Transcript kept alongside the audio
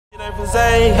He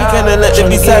kinda let the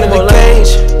beast out of the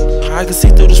cage. I can see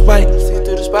through the spike.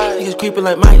 Niggas creeping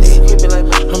like mice.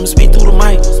 I'ma speed through the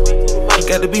mic. You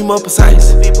gotta be more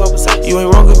precise. You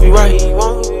ain't wrong if you right.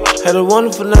 Had a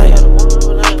wonderful night.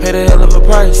 Paid a hell of a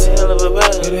price. Yeah,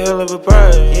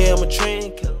 I'm a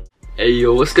train killer. Hey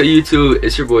yo, what's good YouTube?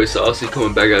 It's your boy Saucy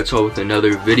coming back at y'all with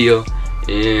another video,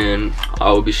 and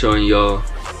I will be showing y'all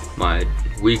my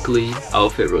weekly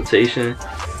outfit rotation.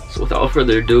 So without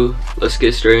further ado, let's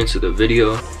get straight into the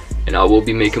video. And I will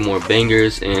be making more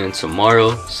bangers, and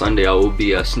tomorrow, Sunday, I will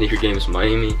be at Sneaker Games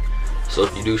Miami. So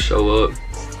if you do show up,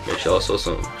 make sure y'all show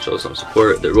some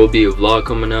support. There will be a vlog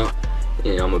coming out,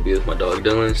 and I'm gonna be with my dog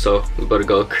Dylan. So we about to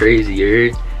go crazy,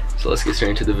 you heard? So let's get straight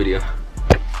into the video.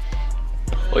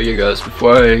 Oh yeah guys,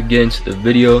 before I get into the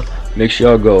video, make sure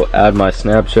y'all go add my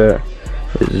Snapchat.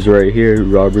 This is right here,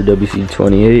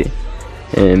 RobertWC28.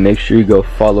 And make sure you go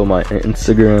follow my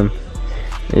Instagram.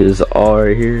 It is all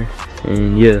right here.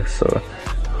 And yeah, so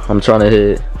I'm trying to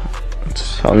hit,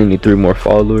 I only need 3 more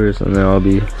followers and then I'll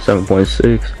be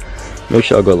 7.6. Make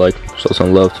sure y'all go like, show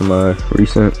some love to my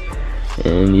recent.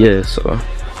 And yeah, so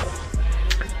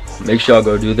make sure y'all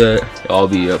go do that. I'll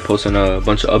be posting a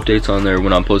bunch of updates on there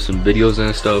when I'm posting videos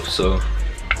and stuff, so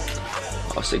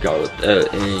I'll stick out with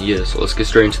that. And yeah, so let's get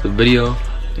straight into the video.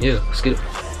 Yeah, let's get it.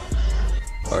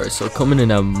 Alright, so coming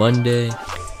in on Monday,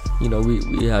 you know,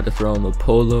 we had to throw on the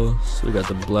polo. So we got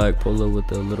the black polo with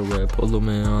the little red polo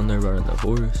man on there riding the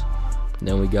horse. And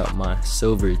then we got my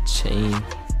silver chain.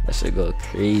 That shit go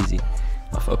crazy.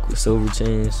 I fuck with silver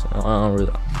chains. I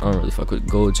don't really fuck with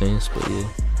gold chains, but yeah.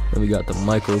 Then we got the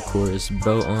Michael Kors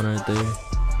belt on right there,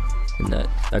 and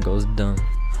that goes dumb.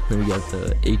 Then we got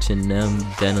the H&M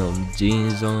denim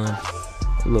jeans on, a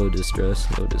little distress,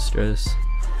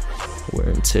 wear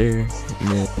and tear. And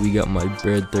then we got my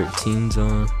Bread 13s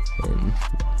on. And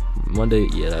Monday,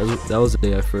 yeah, that was the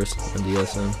day I first went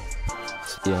DSM.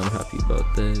 So yeah, I'm happy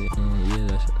about that. And yeah,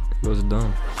 that goes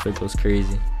dumb. It goes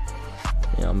crazy.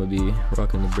 Yeah, I'm gonna be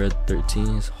rocking the Bread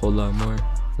 13s a whole lot more.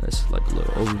 That's like a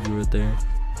little overview right there.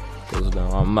 Goes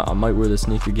down. I might wear the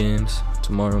Sneaker Games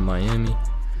tomorrow in Miami,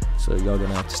 so y'all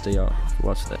gonna have to stay out to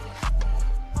watch that.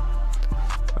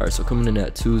 Alright, so coming in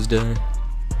that Tuesday,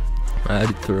 I had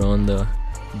to throw on the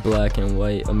black and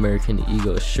white American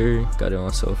Eagle shirt. Got it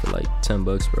on sale for like 10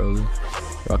 bucks probably.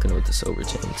 Rocking it with the silver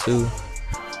chain too.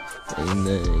 And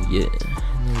then yeah,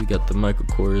 and then we got the Michael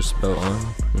Kors belt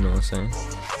on, you know what I'm saying?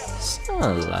 It's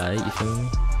not a lie, you feel me?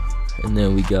 And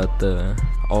then we got the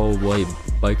all white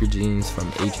biker jeans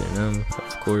from H&M,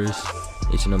 of course.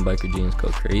 H&M biker jeans go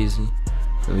crazy.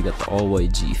 Then we got the all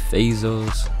white G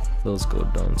Fazos, those go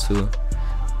down too,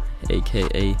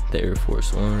 aka the Air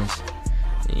Force Ones.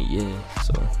 And yeah,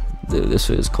 so this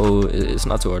is cool. It's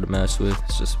not too hard to match with.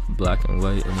 It's just black and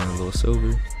white and then a little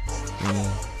silver.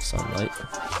 Yeah, sunlight.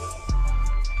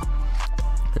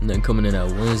 And then coming in at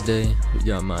Wednesday, we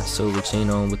got my silver chain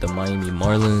on with the Miami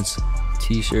Marlins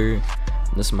t-shirt.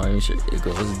 This Miami shirt, it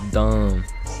goes dumb.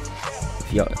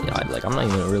 If y'all, like, I'm not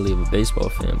even really a baseball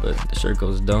fan, but the shirt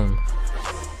goes dumb.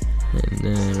 And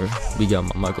then we got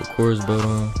my Michael Kors belt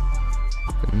on,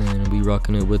 and then we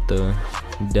rocking it with the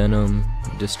denim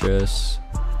distress,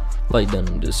 light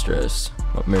denim distress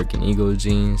American Eagle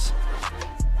jeans.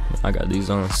 I got these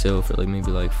on sale for like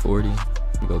maybe like 40.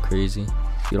 You go crazy.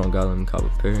 If you don't got them, cop a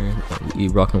pair. We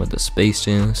rocking with the Space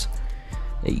Jams.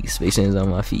 Hey, Space Jams on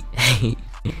my feet.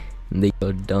 And they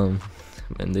go dumb,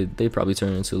 and they probably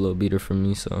turn into a little beater for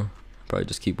me, so I'll probably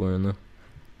just keep wearing them.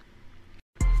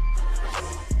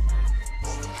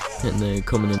 And then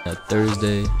coming in that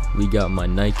Thursday, we got my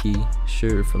Nike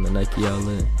shirt from the Nike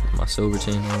outlet, my silver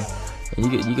chain on. And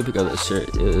you can pick up that shirt.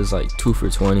 It's like 2 for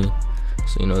 $20,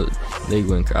 so you know they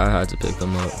went. I had to pick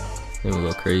them up. They would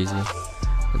go crazy.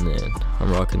 And then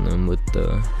I'm rocking them with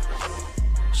the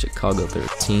Chicago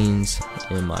 13s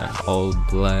and my all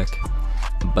black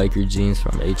biker jeans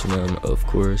from H&M, of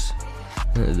course.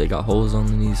 They got holes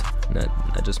on these, and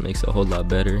that just makes it a whole lot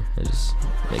better. It just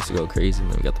makes it go crazy.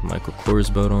 And then we got the Michael Kors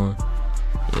belt on.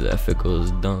 Yeah, that fit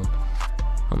goes dumb.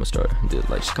 I'm gonna start,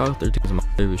 like, Chicago 13 is my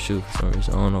favorite shoe for some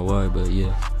reason. I don't know why, but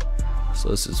yeah. So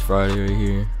this is Friday right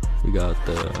here. We got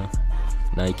the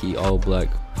Nike all black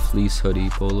fleece hoodie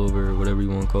pullover, or whatever you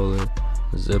want to call it,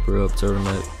 zipper up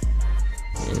turtleneck.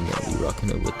 And then we rocking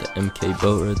it with the MK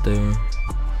belt right there.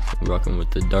 We rocking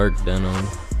with the dark denim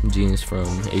jeans from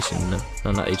H&M,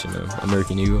 no, not H&M,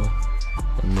 American Eagle.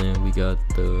 And then we got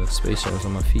the Space Jams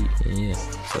on my feet. And yeah,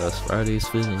 so that's Friday's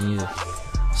fit. And yeah,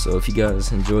 so if you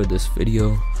guys enjoyed this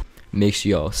video, make sure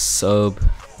y'all sub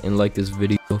and like this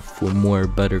video for more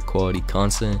better quality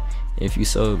content. If you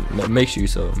sub, make sure you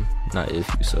sub. Not if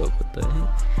you sub, but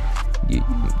you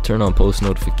turn on post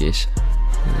notification.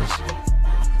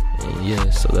 And yeah,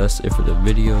 so that's it for the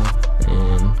video.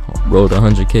 And roll to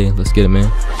 100K. Let's get it,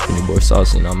 man. It's been your boy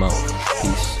Saucy, and I'm out.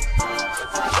 Peace.